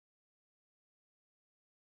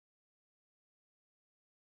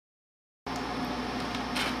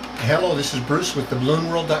Hello, this is Bruce with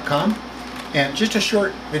theballoonworld.com, and just a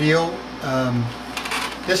short video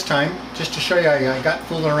this time just to show you I got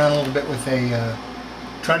fooling around a little bit with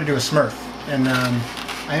trying to do a Smurf, and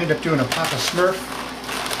I ended up doing a Papa Smurf,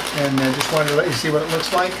 and I just wanted to let you see what it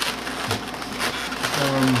looks like.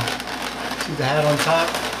 See the hat on top.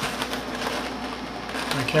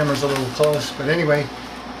 My camera's a little close, but anyway,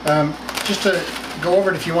 just to go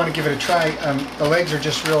over it if you want to give it a try. The legs are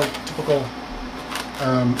just real typical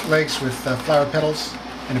legs with flower petals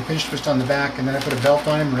and a pinch twist on the back, and then I put a belt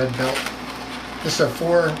on him, red belt. This is a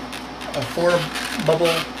four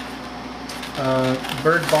bubble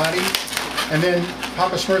bird body, and then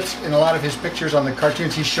Papa Smurf, in a lot of his pictures on the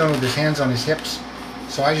cartoons, he's shown with his hands on his hips.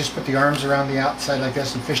 So I just put the arms around the outside like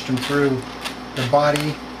this and fished him through the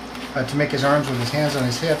body to make his arms with his hands on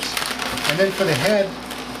his hips. And then for the head,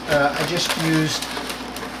 I just used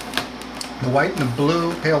the white and the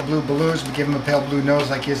blue, pale blue balloons, to give him a pale blue nose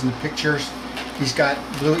like he is in the pictures. He's got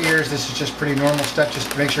blue ears. This is just pretty normal stuff, just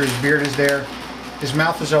to make sure his beard is there. His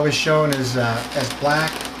mouth is always shown as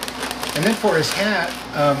black. And then for his hat,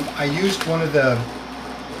 I used one of the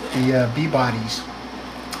bee bodies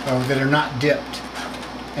that are not dipped,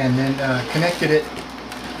 and then connected it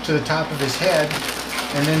to the top of his head,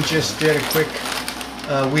 and then just did a quick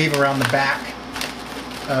weave around the back,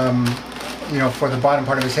 you know, for the bottom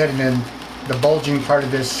part of his head, and then the bulging part of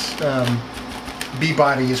this bee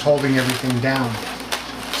body is holding everything down.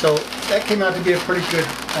 So that came out to be a pretty good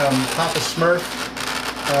Papa Smurf.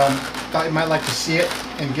 Thought you might like to see it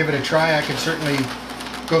and give it a try. I could certainly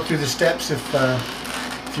go through the steps if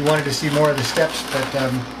you wanted to see more of the steps, but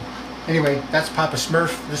anyway, that's Papa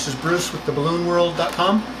Smurf. This is Bruce with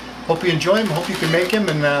theballoonworld.com. Hope you enjoy him, hope you can make him,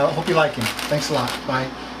 and hope you like him. Thanks a lot. Bye.